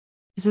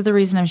So the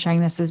reason I'm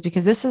sharing this is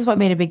because this is what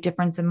made a big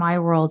difference in my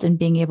world, and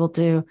being able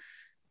to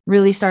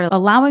really start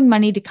allowing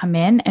money to come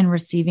in and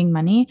receiving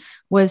money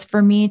was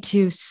for me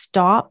to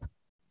stop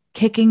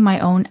kicking my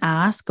own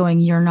ass going,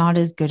 you're not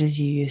as good as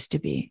you used to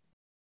be.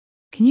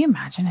 Can you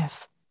imagine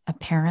if a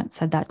parent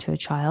said that to a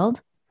child?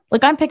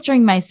 Like, I'm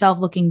picturing myself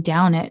looking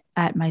down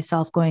at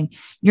myself going,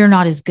 you're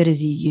not as good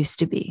as you used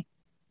to be.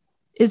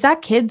 Is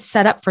that kid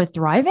set up for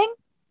thriving?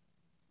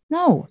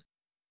 No.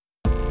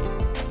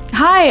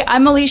 Hi,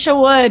 I'm Alicia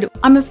Wood.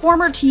 I'm a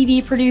former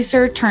TV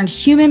producer turned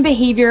human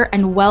behavior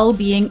and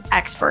well-being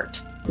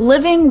expert.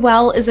 Living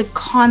well is a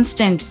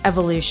constant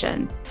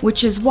evolution,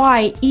 which is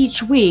why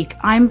each week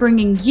I'm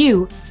bringing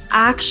you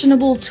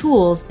actionable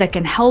tools that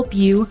can help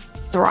you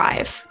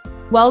thrive.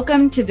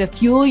 Welcome to the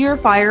Fuel Your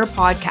Fire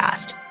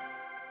podcast.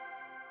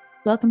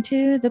 Welcome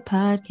to the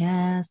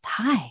podcast.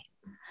 Hi,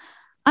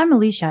 I'm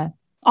Alicia.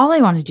 All I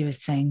want to do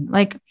is sing.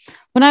 Like,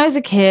 when I was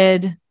a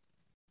kid,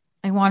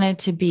 I wanted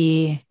to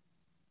be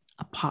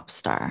a pop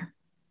star.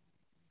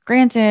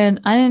 Granted,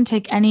 I didn't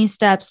take any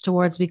steps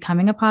towards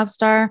becoming a pop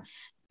star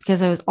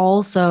because I was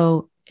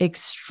also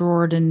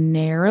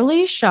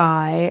extraordinarily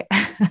shy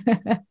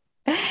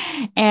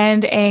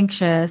and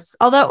anxious.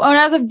 Although when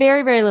I was a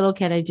very, very little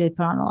kid, I did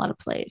put on a lot of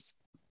plays.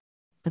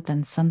 But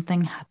then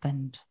something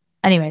happened.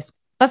 Anyways,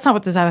 that's not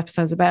what this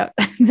episode's about.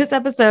 This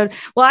episode,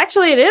 well,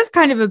 actually, it is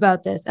kind of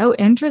about this. Oh,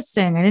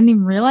 interesting. I didn't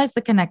even realize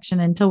the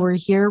connection until we're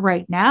here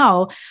right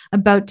now,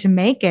 about to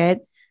make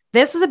it.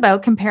 This is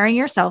about comparing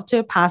yourself to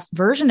a past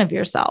version of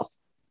yourself.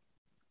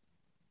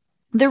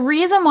 The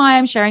reason why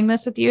I'm sharing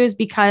this with you is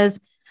because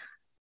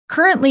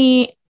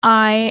currently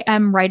I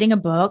am writing a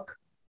book.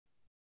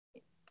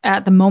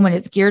 At the moment,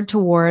 it's geared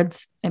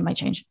towards, it might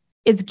change.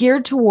 It's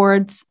geared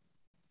towards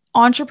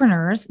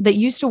entrepreneurs that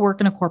used to work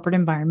in a corporate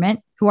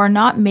environment who are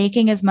not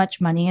making as much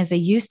money as they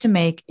used to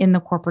make in the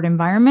corporate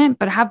environment,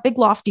 but have big,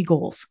 lofty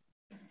goals.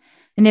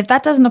 And if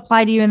that doesn't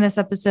apply to you in this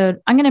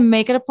episode, I'm going to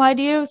make it apply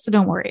to you. So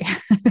don't worry.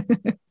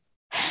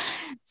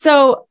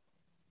 So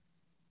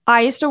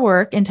I used to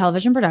work in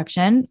television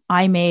production.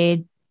 I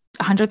made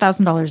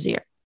 $100,000 a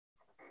year.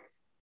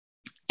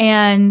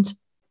 And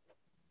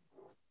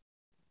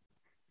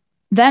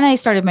then I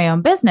started my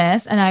own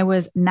business and I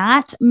was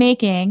not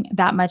making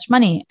that much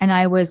money. And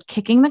I was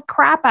kicking the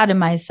crap out of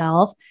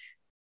myself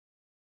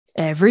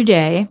every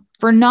day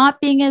for not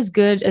being as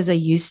good as I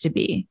used to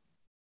be.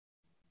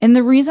 And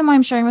the reason why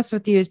I'm sharing this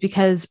with you is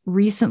because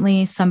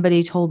recently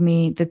somebody told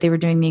me that they were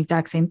doing the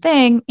exact same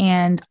thing.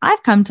 And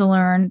I've come to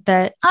learn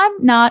that I'm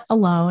not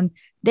alone.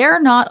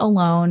 They're not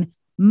alone.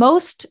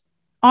 Most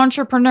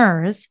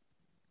entrepreneurs,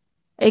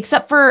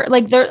 except for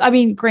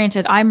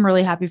granted, I'm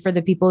really happy for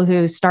the people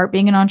who start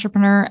being an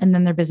entrepreneur and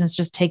then their business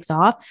just takes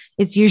off.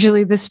 It's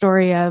usually the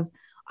story of,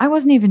 I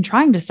wasn't even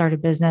trying to start a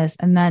business,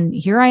 and then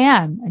here I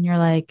am. And you're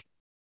like,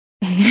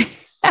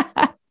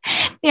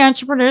 the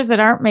entrepreneurs that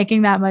aren't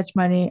making that much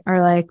money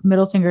are like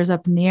middle fingers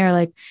up in the air.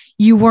 Like,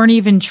 you weren't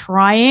even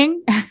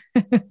trying.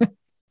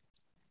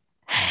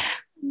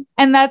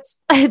 And that's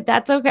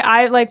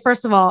okay.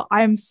 First of all,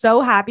 I'm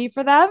so happy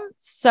for them.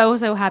 So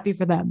happy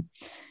for them.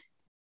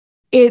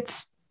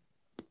 It's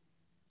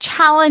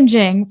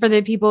challenging for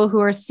the people who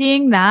are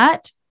seeing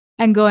that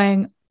and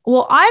going,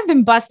 well, I've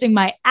been busting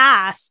my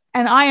ass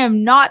and I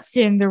am not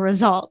seeing the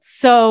results.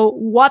 So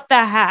what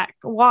the heck?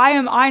 Why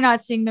am I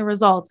not seeing the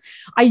results?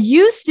 I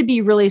used to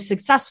be really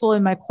successful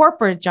in my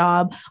corporate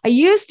job. I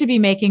used to be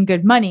making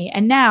good money,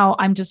 and now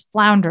I'm just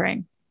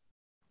floundering.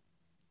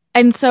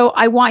 And so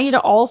I want you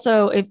to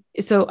also, if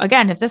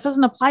this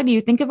doesn't apply to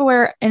you, think of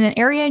where in an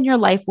area in your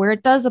life where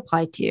it does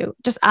apply to you.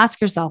 Just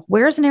ask yourself,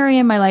 where's an area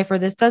in my life where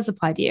this does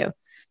apply to you?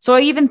 So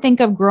I even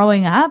think of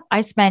growing up,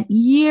 I spent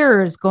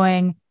years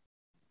going,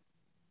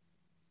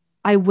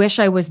 I wish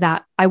I was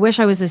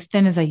as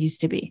thin as I used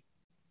to be.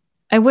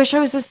 I wish I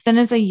was as thin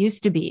as I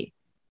used to be.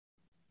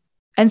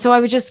 And so I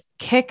would just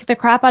kick the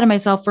crap out of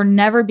myself for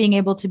never being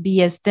able to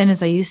be as thin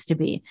as I used to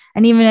be.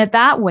 And even at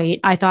that weight,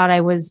 I thought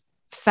I was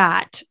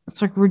fat.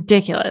 It's like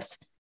ridiculous.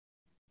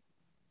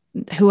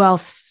 Who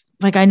else?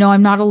 Like, I know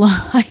I'm not alone.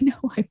 I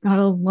know I'm not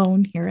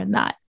alone here in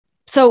that.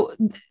 So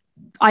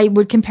I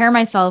would compare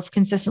myself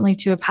consistently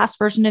to a past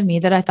version of me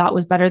that I thought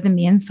was better than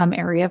me in some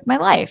area of my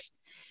life.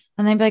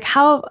 And they'd be like,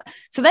 how?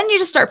 So then you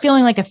just start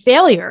feeling like a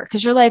failure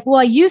because you're like,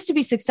 well, I used to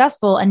be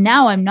successful and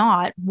now I'm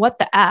not. What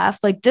the F?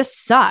 Like, this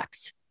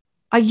sucks.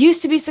 I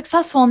used to be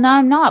successful and now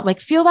I'm not. Like,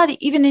 feel that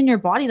even in your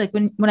body. Like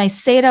when I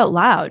say it out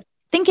loud,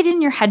 think it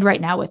in your head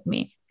right now with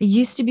me. I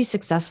used to be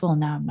successful and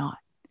now I'm not.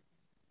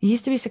 I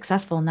used to be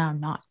successful and now I'm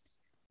not.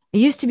 I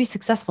used to be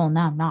successful and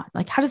now I'm not.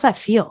 Like, how does that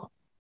feel?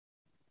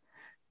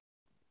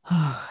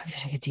 Oh, I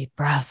take a deep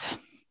breath.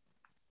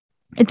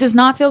 It does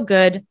not feel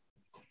good.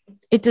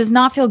 It does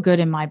not feel good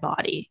in my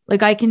body.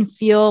 Like, I can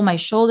feel my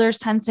shoulders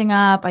tensing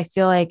up. I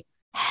feel like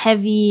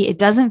heavy. It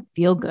doesn't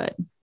feel good.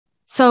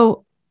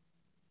 So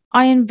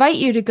I invite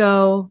you to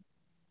go,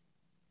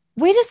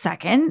 wait a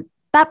second.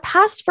 That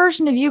past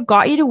version of you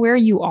got you to where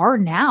you are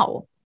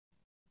now.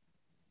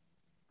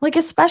 Like,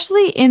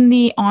 especially in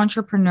the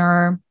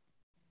entrepreneur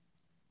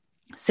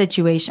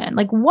situation?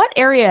 Like, what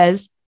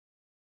areas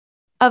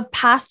of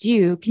past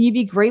you can you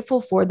be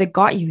grateful for that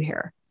got you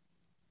here?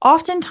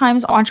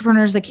 Oftentimes,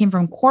 entrepreneurs that came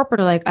from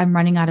corporate are like, I'm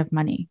running out of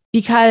money,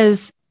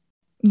 because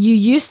you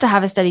used to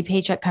have a steady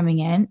paycheck coming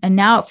in. And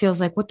now it feels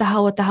like, what the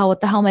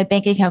hell? My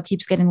bank account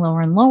keeps getting lower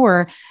and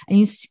lower. And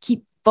you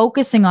keep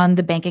focusing on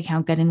the bank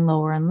account getting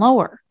lower and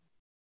lower.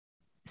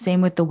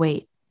 Same with the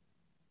weight.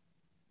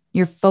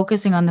 You're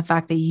focusing on the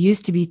fact that you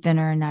used to be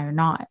thinner and now you're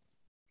not.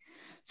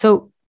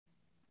 So,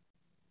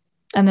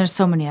 and there's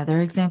so many other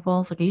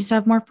examples. Like, I used to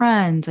have more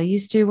friends. I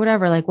used to,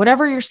 whatever, like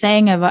whatever you're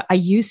saying of I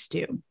used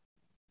to.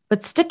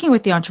 But sticking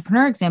with the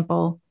entrepreneur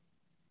example,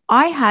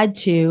 I had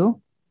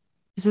to,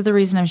 this is the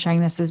reason I'm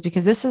sharing this, is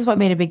because this is what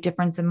made a big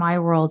difference in my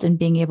world, and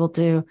being able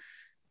to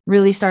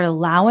really start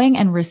allowing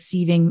and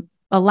receiving,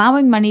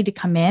 allowing money to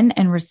come in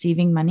and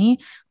receiving money,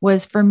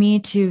 was for me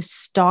to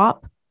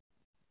stop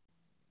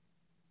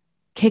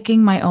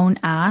kicking my own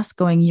ass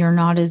going, you're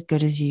not as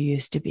good as you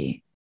used to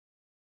be.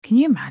 Can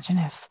you imagine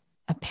if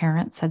a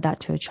parent said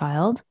that to a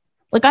child?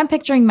 Like, I'm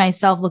picturing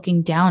myself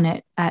looking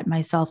down at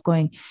myself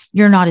going,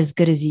 you're not as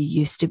good as you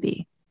used to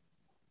be.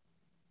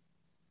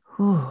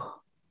 Whew.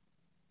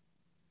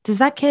 Is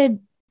that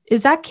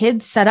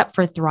kid set up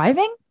for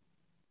thriving?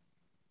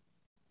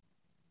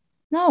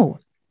 No.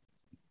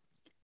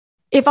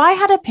 If I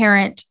had a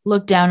parent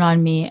look down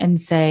on me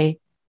and say,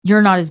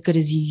 you're not as good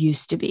as you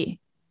used to be,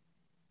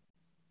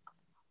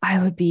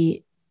 I would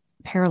be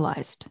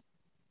paralyzed.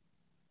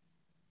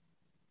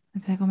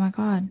 I'd be like, oh my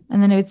God.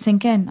 And then it would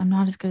sink in. I'm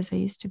not as good as I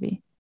used to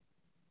be.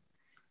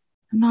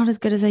 I'm not as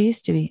good as I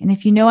used to be. And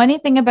if you know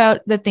anything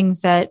about the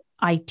things that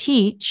I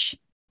teach,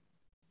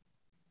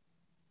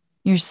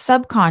 your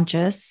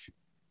subconscious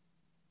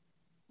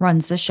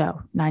runs the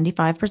show.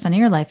 95% of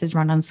your life is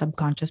run on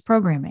subconscious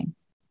programming.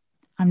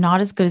 I'm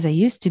not as good as I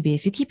used to be.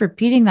 If you keep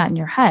repeating that in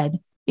your head,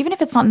 even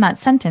if it's not in that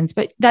sentence,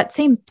 but that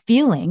same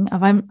feeling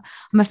of I'm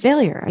a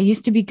failure. I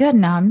used to be good.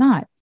 Now I'm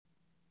not.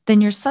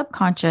 Then your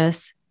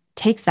subconscious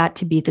takes that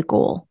to be the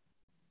goal.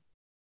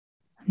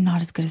 I'm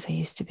not as good as I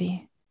used to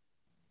be.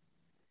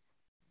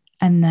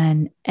 And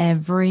then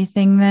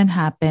everything that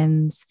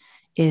happens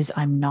is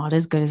I'm not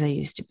as good as I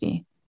used to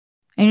be.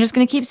 And you're just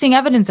going to keep seeing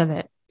evidence of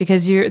it,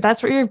 because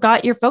that's what you've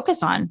got your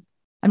focus on.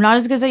 I'm not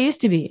as good as I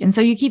used to be. And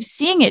so you keep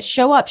seeing it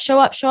show up.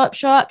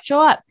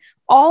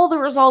 All the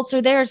results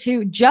are there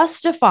to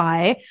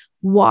justify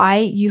why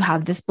you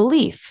have this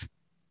belief.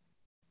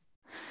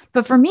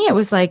 But for me, it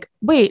was like,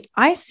 wait,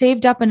 I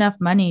saved up enough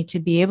money to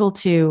be able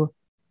to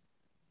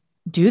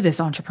do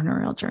this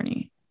entrepreneurial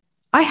journey.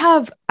 I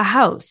have a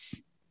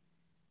house.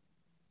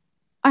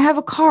 I have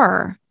a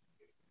car.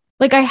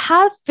 Like, I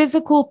have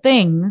physical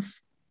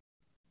things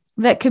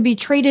that could be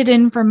traded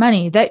in for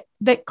money that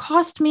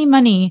cost me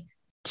money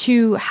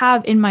to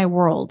have in my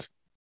world.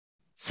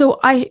 So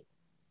I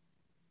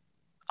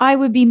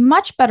would be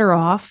much better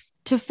off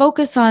to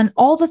focus on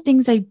all the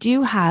things I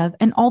do have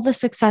and all the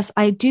success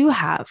I do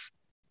have.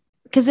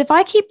 Because if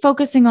I keep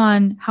focusing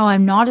on how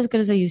I'm not as good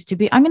as I used to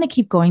be, I'm going to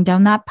keep going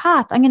down that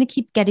path. I'm going to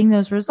keep getting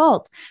those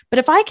results. But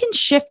if I can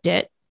shift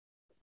it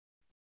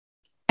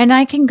and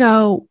I can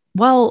go,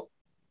 well,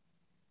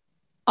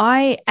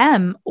 I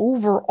am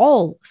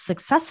overall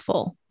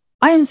successful.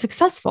 I am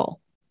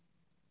successful.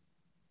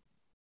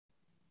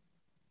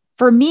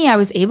 For me, I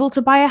was able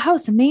to buy a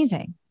house.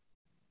 Amazing.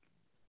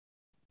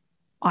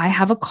 I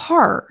have a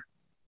car.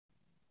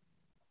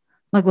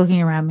 Like,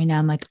 looking around me now,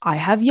 I'm like, I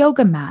have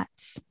yoga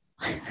mats.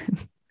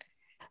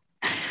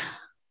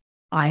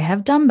 I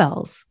have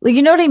dumbbells. Like,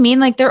 you know what I mean?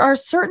 Like, there are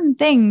certain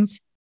things.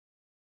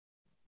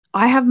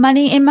 I have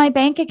money in my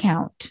bank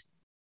account.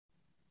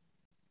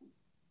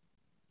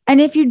 And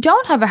if you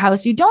don't have a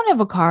house, you don't have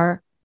a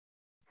car,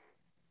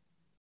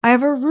 I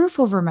have a roof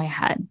over my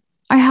head.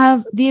 I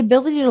have the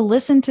ability to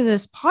listen to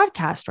this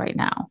podcast right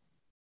now.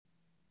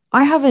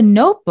 I have a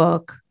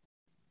notebook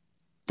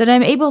that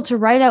I'm able to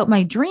write out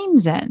my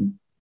dreams in.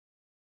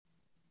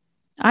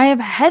 I have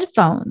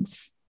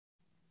headphones.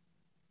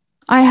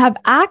 I have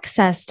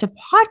access to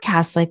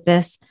podcasts like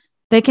this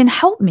that can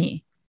help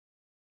me.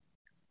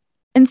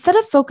 Instead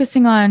of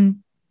focusing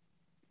on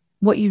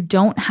what you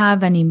don't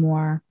have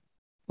anymore,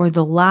 or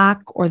the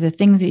lack, or the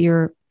things that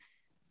you're,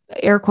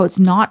 air quotes,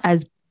 not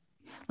as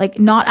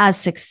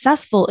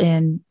successful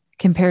in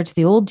compared to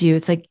the old you.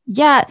 It's like,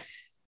 yeah,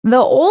 the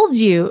old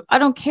you, I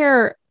don't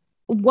care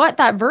what,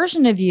 that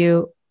version of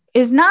you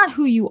is not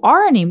who you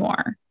are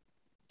anymore.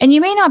 And you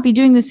may not be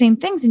doing the same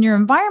things, and your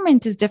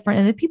environment is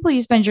different, and the people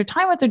you spend your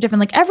time with are different.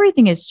 Like,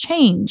 everything has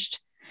changed.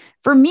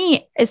 For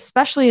me,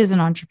 especially as an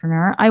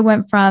entrepreneur, I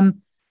went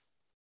from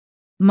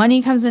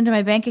money comes into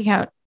my bank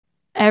account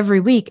every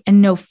week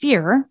and no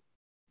fear.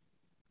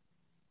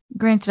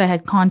 Granted, I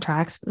had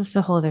contracts, but this is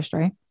a whole other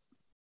story.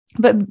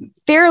 But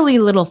fairly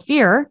little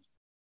fear,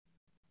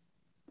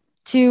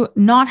 to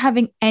not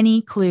having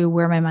any clue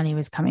where my money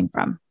was coming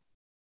from.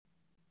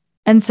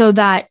 And so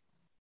that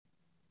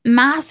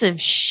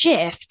massive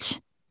shift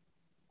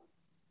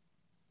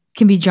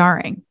can be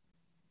jarring.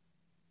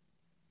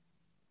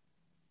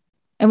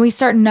 And we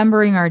start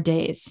numbering our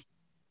days.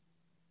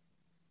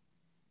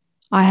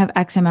 I have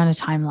X amount of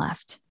time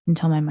left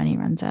until my money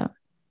runs out.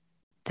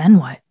 Then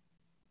what?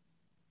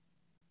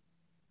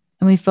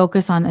 And we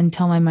focus on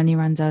until my money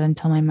runs out,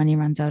 until my money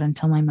runs out,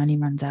 until my money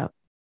runs out.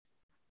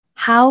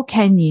 How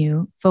can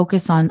you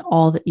focus on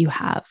all that you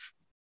have?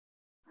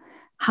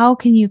 How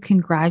can you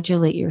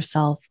congratulate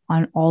yourself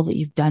on all that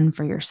you've done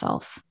for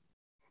yourself?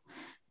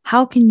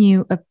 How can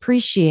you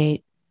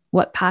appreciate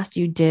what past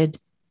you did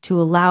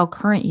to allow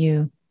current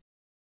you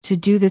to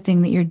do the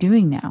thing that you're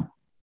doing now?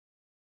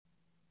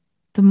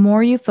 The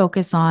more you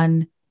focus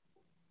on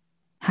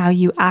how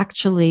you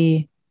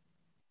actually,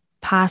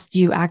 past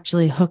you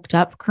actually hooked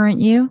up current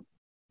you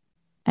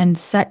and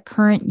set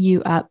current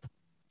you up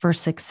for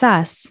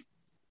success,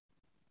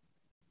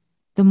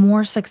 the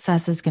more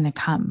success is going to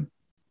come.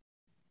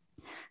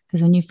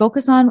 Because when you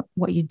focus on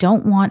what you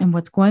don't want and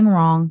what's going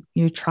wrong,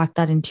 you attract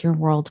that into your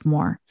world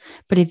more.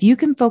 But if you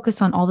can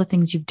focus on all the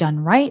things you've done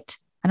right,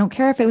 I don't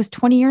care if it was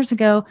 20 years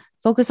ago,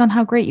 focus on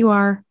how great you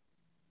are,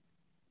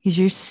 because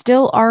you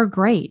still are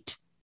great.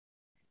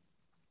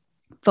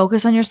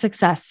 Focus on your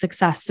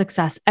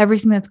success,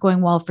 everything that's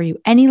going well for you,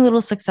 any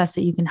little success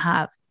that you can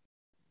have.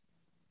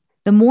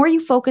 The more you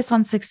focus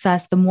on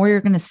success, the more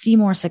you're going to see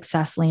more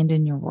success land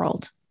in your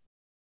world.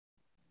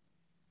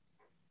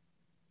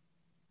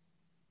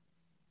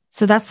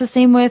 So that's the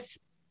same with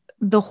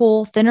the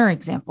whole thinner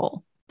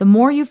example. The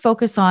more you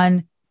focus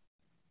on,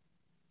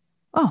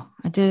 oh,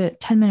 I did a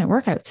 10-minute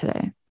workout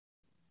today.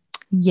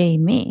 Yay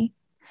me.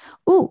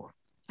 Ooh,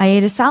 I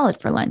ate a salad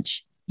for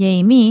lunch.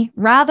 Yay me.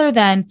 Rather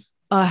than,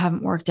 oh, I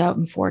haven't worked out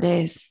in 4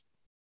 days.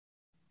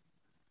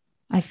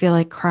 I feel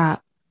like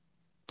crap.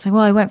 It's like,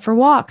 well, I went for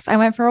walks. I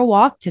went for a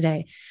walk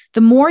today.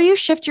 The more you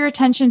shift your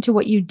attention to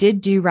what you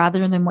did do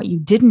rather than what you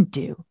didn't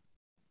do,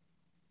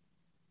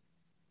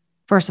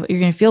 first of all,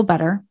 you're going to feel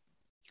better,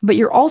 but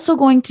you're also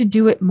going to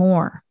do it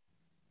more.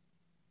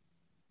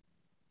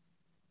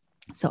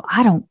 So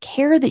I don't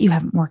care that you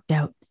haven't worked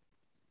out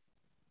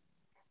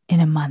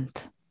in a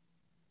month.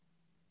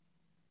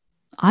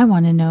 I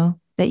want to know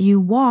that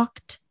you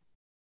walked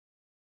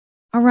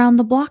around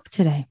the block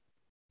today,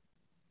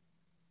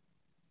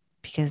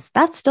 because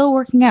that's still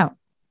working out.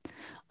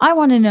 I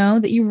want to know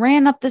that you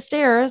ran up the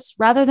stairs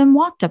rather than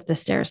walked up the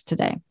stairs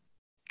today,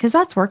 because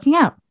that's working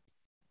out.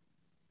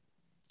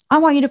 I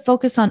want you to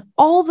focus on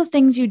all the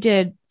things you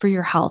did for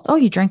your health. Oh,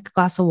 you drank a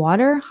glass of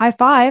water? High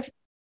five.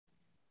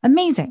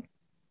 Amazing.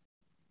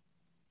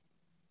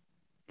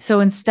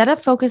 So instead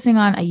of focusing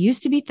on, I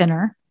used to be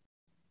thinner.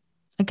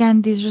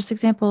 Again, these are just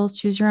examples.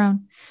 Choose your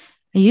own.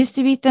 I used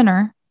to be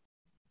thinner.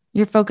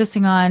 You're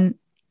focusing on,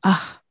 I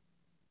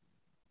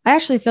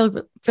actually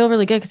feel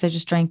really good because I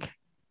just drank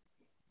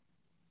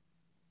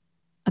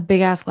a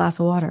big ass glass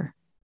of water.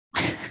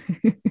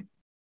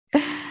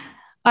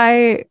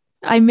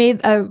 I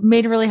made a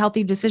really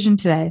healthy decision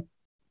today.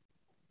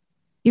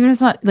 Even if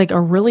it's not like a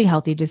really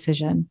healthy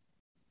decision.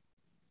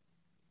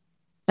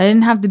 I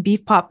didn't have the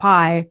beef pot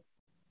pie.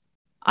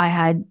 I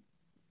had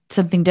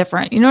something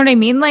different. You know what I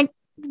mean? Like,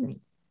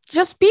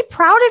 just be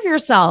proud of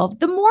yourself.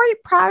 The more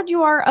proud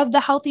you are of the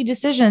healthy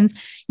decisions,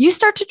 you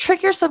start to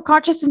trick your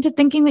subconscious into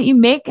thinking that you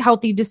make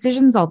healthy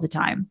decisions all the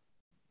time.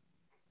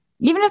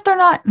 Even if they're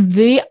not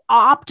the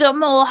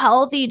optimal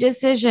healthy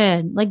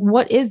decision. Like,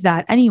 what is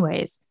that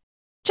anyways?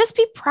 Just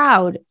be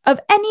proud of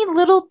any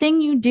little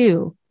thing you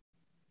do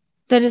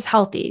that is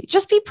healthy.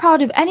 Just be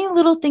proud of any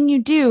little thing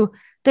you do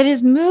that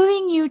is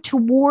moving you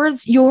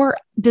towards your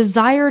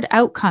desired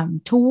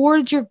outcome,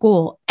 towards your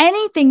goal.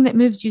 Anything that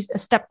moves you a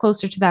step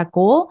closer to that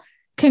goal,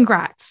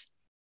 congrats.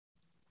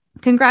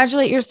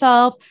 Congratulate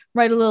yourself.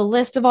 Write a little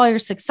list of all your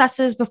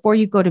successes before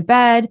you go to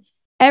bed.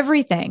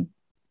 Everything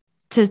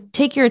to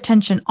take your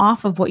attention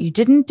off of what you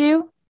didn't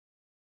do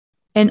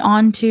and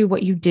onto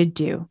what you did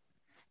do.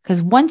 Because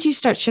once you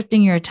start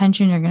shifting your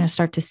attention, you're going to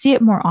start to see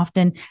it more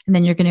often, and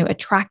then you're going to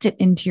attract it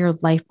into your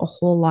life a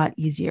whole lot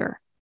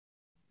easier.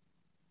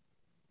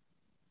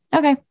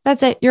 Okay,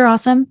 that's it. You're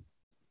awesome.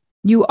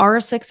 You are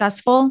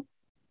successful.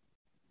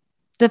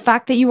 The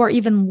fact that you are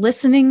even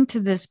listening to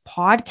this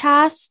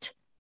podcast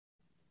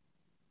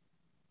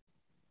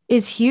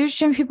is huge.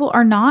 Some people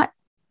are not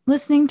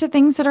listening to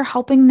things that are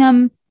helping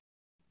them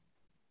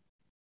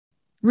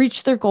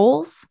reach their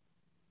goals.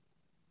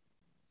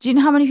 Do you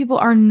know how many people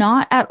are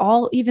not at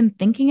all even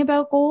thinking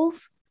about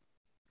goals?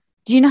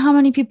 Do you know how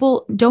many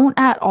people don't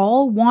at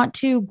all want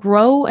to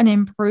grow and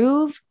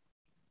improve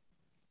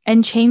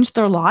and change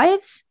their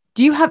lives?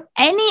 Do you have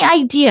any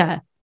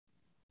idea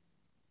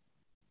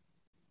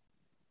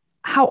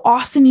how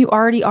awesome you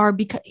already are?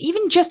 Because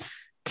even just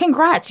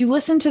congrats, you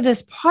listened to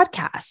this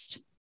podcast.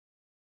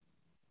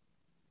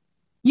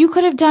 You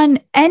could have done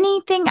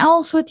anything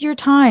else with your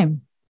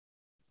time.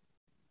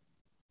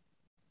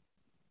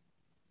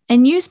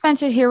 And you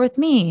spent it here with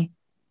me.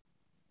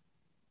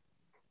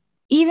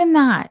 Even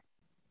that.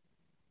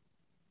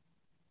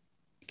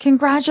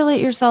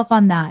 Congratulate yourself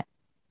on that.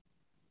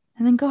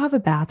 And then go have a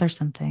bath or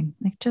something.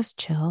 Like, just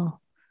chill.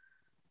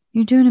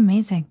 You're doing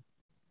amazing.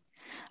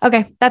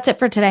 Okay, that's it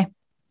for today.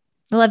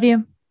 I love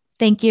you.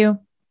 Thank you.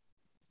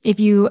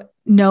 If you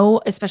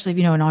know, especially if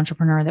you know an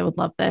entrepreneur that would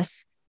love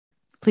this,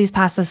 please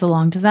pass this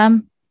along to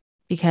them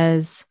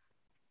because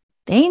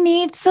they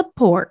need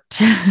support.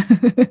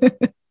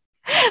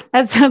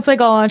 That sounds like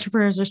all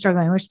entrepreneurs are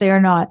struggling, which they are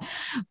not.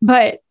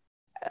 But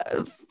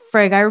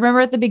Frig, I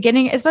remember at the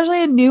beginning,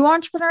 especially a new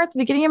entrepreneur at the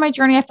beginning of my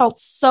journey, I felt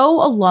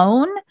so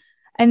alone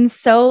and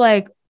so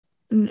like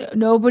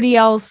nobody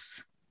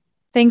else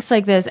thinks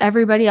like this.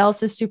 Everybody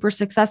else is super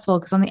successful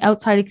because on the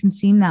outside, it can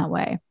seem that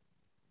way.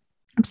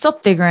 I'm still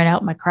figuring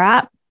out my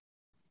crap.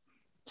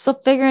 Still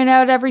figuring it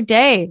out every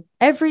day.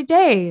 Every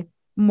day,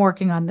 I'm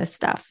working on this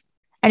stuff.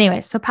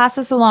 Anyway, so pass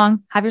this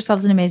along. Have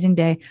yourselves an amazing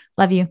day.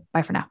 Love you.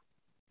 Bye for now.